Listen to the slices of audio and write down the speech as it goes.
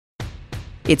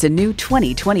It's a new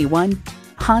 2021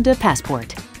 Honda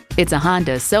Passport. It's a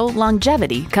Honda, so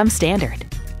longevity comes standard.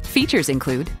 Features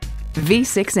include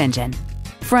V6 engine,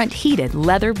 front heated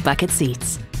leather bucket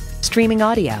seats, streaming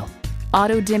audio,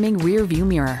 auto-dimming rear view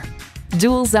mirror,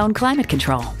 dual zone climate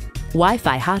control,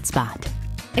 Wi-Fi hotspot,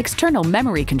 external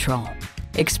memory control,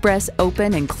 express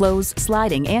open and close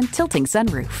sliding and tilting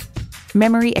sunroof,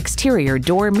 memory exterior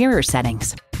door mirror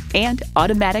settings, and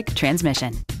automatic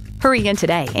transmission. Hurry in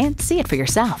today and see it for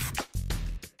yourself.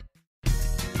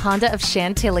 Honda of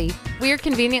Chantilly. We're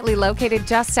conveniently located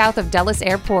just south of Dulles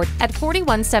Airport at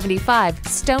 4175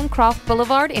 Stonecroft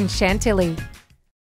Boulevard in Chantilly.